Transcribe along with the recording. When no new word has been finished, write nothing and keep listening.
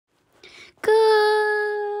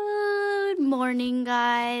morning,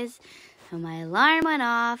 guys. So my alarm went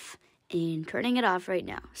off and turning it off right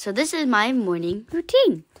now. So this is my morning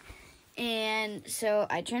routine. And so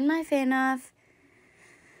I turned my fan off.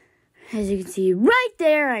 As you can see right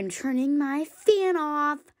there, I'm turning my fan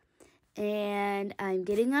off. And I'm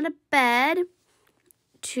getting out of bed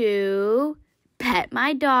to pet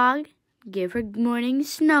my dog. Give her morning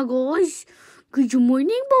snuggles. Good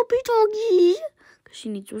morning, puppy doggy. Because she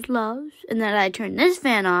needs those loves. And then I turn this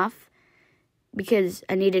fan off because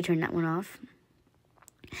I need to turn that one off.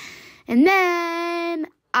 And then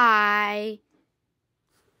I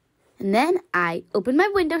open my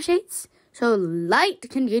window shades so light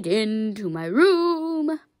can get into my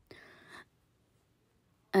room.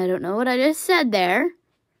 I don't know what I just said there.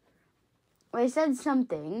 I said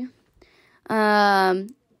something.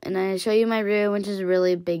 And I show you my room, which is a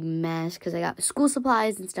really big mess because I got school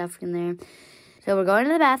supplies and stuff in there. So we're going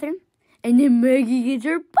to the bathroom. And then Maggie gets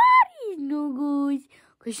her potty snuggles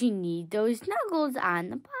because she needs those snuggles on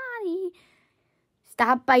the potty.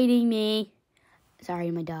 Stop biting me. Sorry,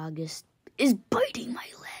 my dog is biting my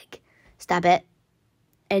leg. Stop it.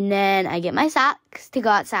 And then I get my socks to go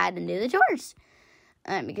outside and do the chores.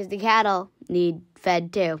 Because the cattle need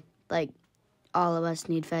fed too. Like, all of us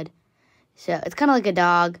need fed. So, it's kind of like a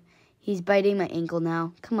dog. He's biting my ankle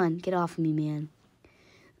now. Come on, get off of me, man.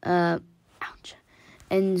 Ouch.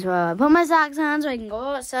 And so, I put my socks on so I can go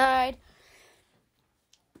outside.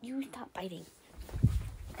 You stop biting.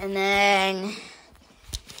 And then,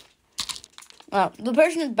 well, the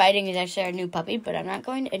person who's biting is actually our new puppy, but I'm not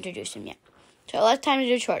going to introduce him yet. So, it's time to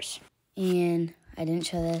do chores. And I didn't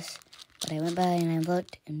show this, but I went by and I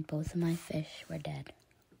looked, and both of my fish were dead.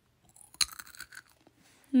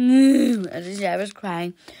 I was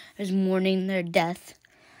crying. I was mourning their death.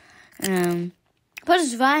 But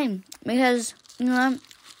it's fine because, you know,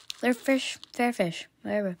 they're fish, fair fish,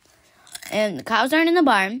 whatever. And the cows aren't in the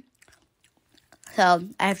barn, so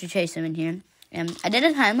I have to chase them in here. And I did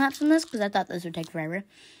a time lapse on this because I thought this would take forever.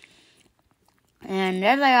 And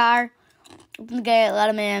there they are. Open the gate, let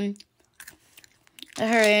them in. I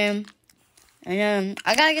hurry in. And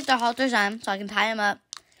I gotta get the halters on so I can tie them up.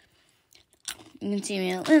 You can see me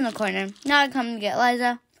in the corner. Now I come to get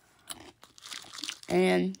Liza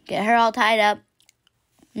and get her all tied up.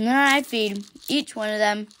 And then I feed each one of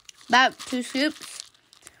them about 2 scoops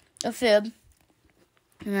of food.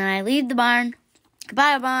 And then I leave the barn.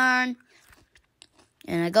 Goodbye, barn.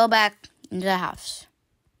 And I go back into the house.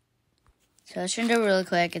 So let's do really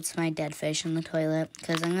quick. It's my dead fish in the toilet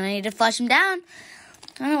because I'm going to need to flush them down.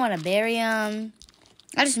 I don't want to bury them.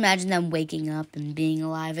 I just imagine them waking up and being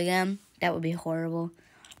alive again. That would be horrible.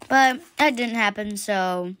 But that didn't happen,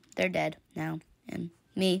 so they're dead now. And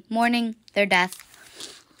me mourning their death.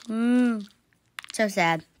 So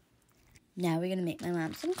sad. Now we're going to make my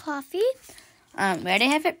mom some coffee. We already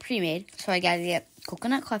have it pre-made, so I got to get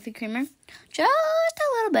coconut coffee creamer. Just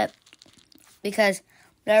a little bit. Because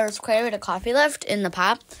there was quite a bit of coffee left in the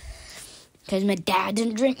pot. Because my dad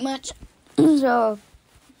didn't drink much. So,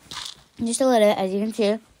 just a little bit, as you can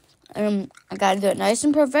see. I got to do it nice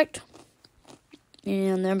and perfect.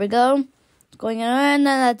 And there we go. It's going in, and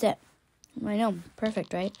then that's it. I know,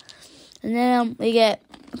 perfect, right? And then we get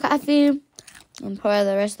coffee and pour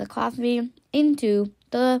the rest of the coffee into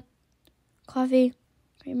the coffee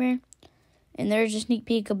creamer. And there's a sneak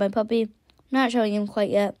peek of my puppy. I'm not showing him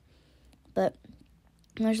quite yet, but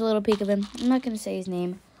there's a little peek of him. I'm not going to say his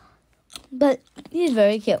name, but he's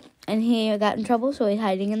very cute. And he got in trouble, so he's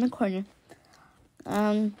hiding in the corner.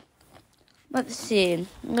 Let's see.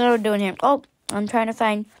 What are we doing here? Oh, I'm trying to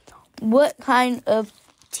find what kind of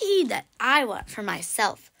tea that I want for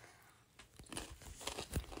myself.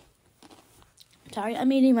 Sorry,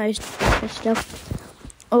 I'm eating my stuff.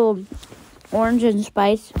 Oh, orange and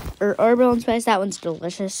spice, or herbal and spice. That one's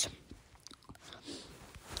delicious.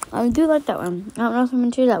 I do like that one. I don't know if I'm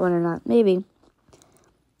going to choose that one or not. Maybe.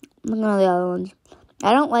 Look at all the other ones.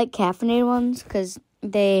 I don't like caffeinated ones because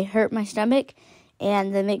they hurt my stomach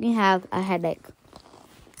and they make me have a headache.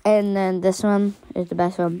 And then this one is the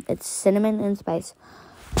best one. It's cinnamon and spice.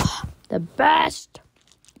 The best.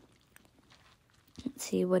 Let's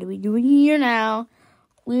see, what are we doing here now?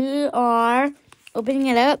 We are opening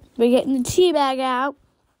it up. We're getting the tea bag out.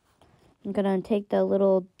 I'm going to take the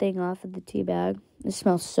little thing off of the tea bag. It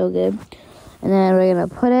smells so good. And then we're going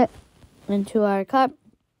to put it into our cup.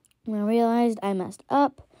 And I realized I messed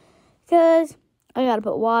up because I got to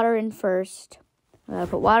put water in first. I got to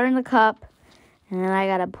put water in the cup. And then I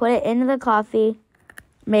got to put it into the coffee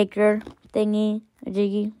maker thingy, or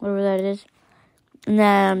jiggy, whatever that is. And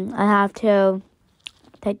then I have to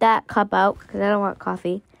take that cup out because I don't want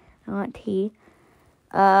coffee. I want tea.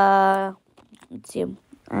 let's see.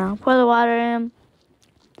 Pour the water in.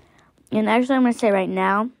 And actually, I'm going to say right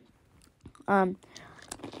now, I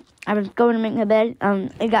was going to make my bed.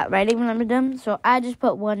 It got ready when I was done. So I just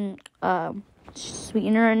put one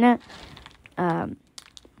sweetener in it.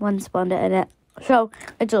 One Splenda in it. So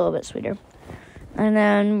it's a little bit sweeter. And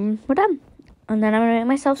then we're done. And then I'm going to make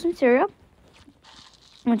myself some cereal,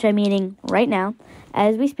 which I'm eating right now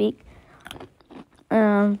as we speak.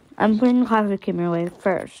 I'm putting the coffee creamer away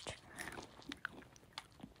first.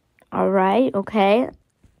 Alright, okay.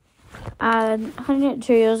 Honey Nut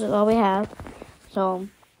Cheerios is all we have. So,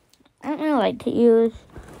 I don't really like to use.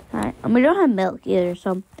 And we don't have milk either,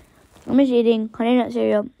 so I'm just eating Honey Nut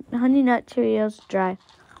Cheerios dry.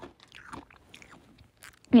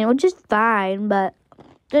 Which is fine, but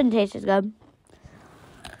doesn't taste as good.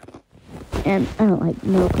 And I don't like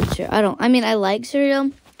milk and cereal. I like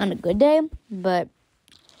cereal on a good day, but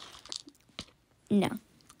no.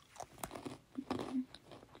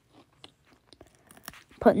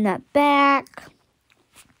 Putting that back.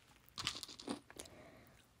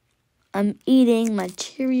 I'm eating my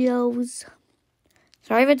Cheerios.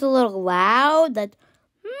 Sorry if it's a little loud. That's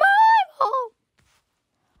my fault.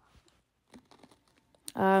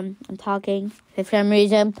 I'm talking. For some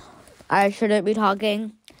reason, I shouldn't be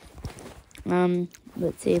talking.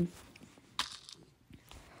 Let's see.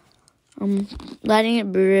 I'm letting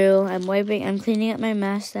it brew. I'm cleaning up my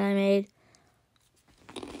mess that I made.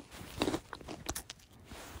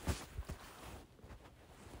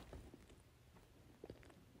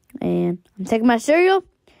 And I'm taking my cereal,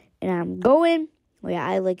 and I'm going. Well, yeah,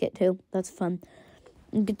 I lick it too. That's fun.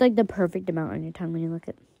 You get like the perfect amount on your tongue when you lick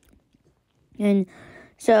it. And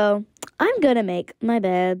so I'm gonna make my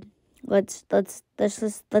bed. Let's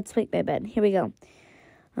make my bed. Here we go.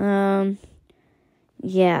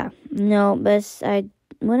 Yeah. No, but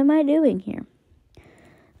what am I doing here?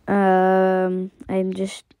 I'm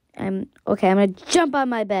gonna jump on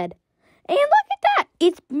my bed. And look at that!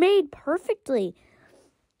 It's made perfectly.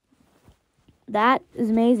 That is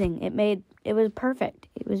amazing. It was perfect.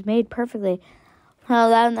 It was made perfectly. Well,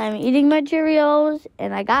 then I'm eating my Cheerios,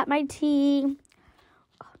 and I got my tea.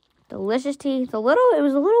 Delicious tea. It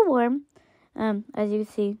was a little warm, as you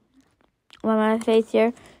see on my face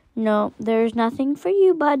here. No, there's nothing for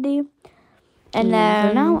you, buddy. And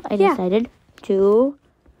then now I decided to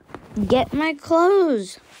get my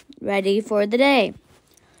clothes ready for the day.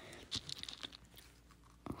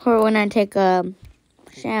 For when I take a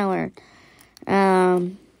shower.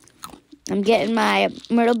 I'm getting my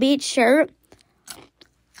Myrtle Beach shirt,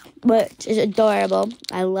 which is adorable.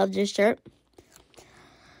 I love this shirt.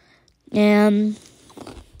 And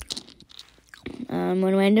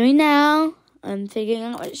what am I doing now? I'm figuring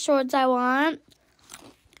out what shorts I want.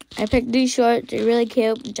 I picked these shorts. They're really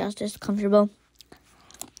cute, just as comfortable.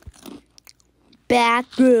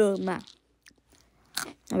 Bathroom.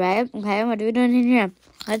 Alright, okay, what are we doing in here?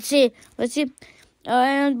 Let's see.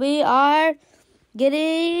 And we are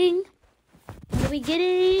getting... What are we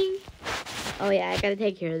getting? Oh, yeah, I gotta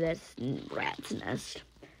take care of this rat's nest.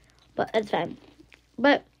 But that's fine.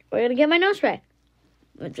 But we're gonna get my nose spray,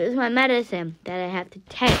 which is my medicine that I have to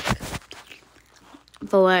take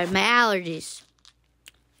for my allergies.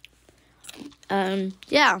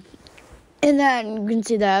 Yeah. And then you can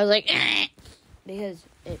see that I was like, because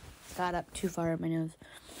it got up too far in my nose.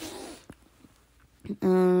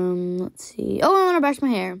 Let's see. Oh, I want to brush my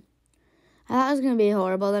hair. I thought it was going to be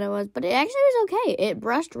horrible than it was, but it actually was okay. It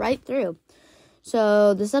brushed right through.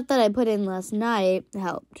 So the stuff that I put in last night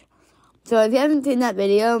helped. So if you haven't seen that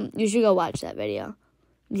video, you should go watch that video.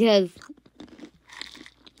 Because,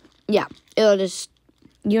 yeah, it'll just,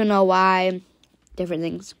 know why, different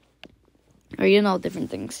things. Or different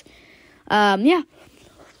things. Yeah.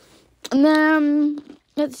 And then,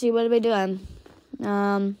 let's see, what are we doing?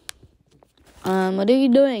 What are you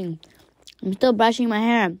doing? I'm still brushing my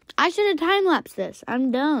hair. I should have time-lapsed this.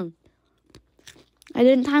 I'm dumb. I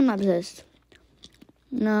didn't time-lapse this.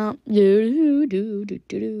 No.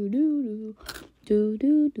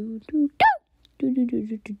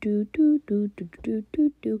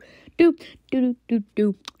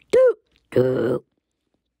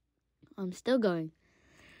 I'm still going.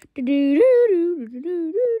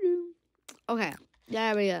 Okay,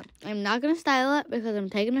 there we go. I'm not going to style it because I'm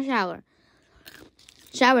taking a shower.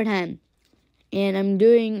 Shower time. And I'm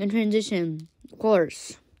doing a transition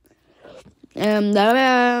course. And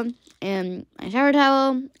my shower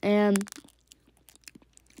towel and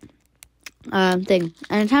thing.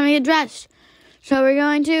 And time to get dressed. So we're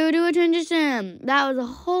going to do a transition. That was a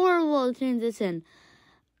horrible transition.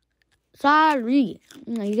 Sorry.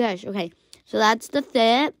 Oh my gosh. Okay. So that's the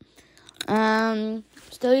fit.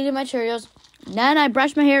 Still eating my Cheerios. Then I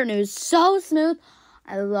brushed my hair and it was so smooth.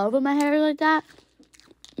 I love when my hair is like that.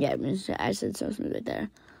 Yeah, I said so smooth right there.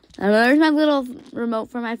 And there's my little remote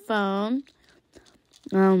for my phone.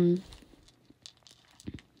 What am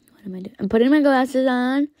I doing? I'm putting my glasses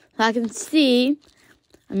on so I can see.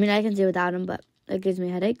 I mean, I can see without them, but that gives me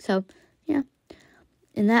a headache. So, yeah.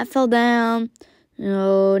 And that fell down.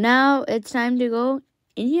 So now it's time to go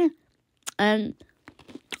in here. And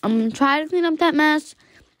I'm going to try to clean up that mess.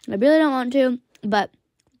 I really don't want to, but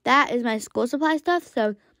that is my school supply stuff,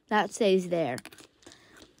 so that stays there.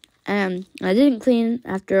 And I didn't clean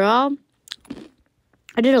after all.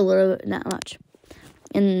 I did a little bit, not much.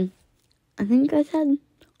 And I think I said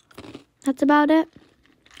that's about it.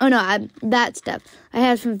 Oh, no, that stuff. I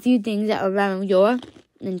have some few things that were around the door.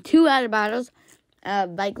 And 2 water bottles,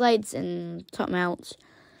 bike lights, and something else.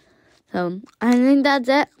 So, I think that's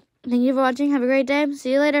it. Thank you for watching. Have a great day.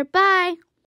 See you later. Bye.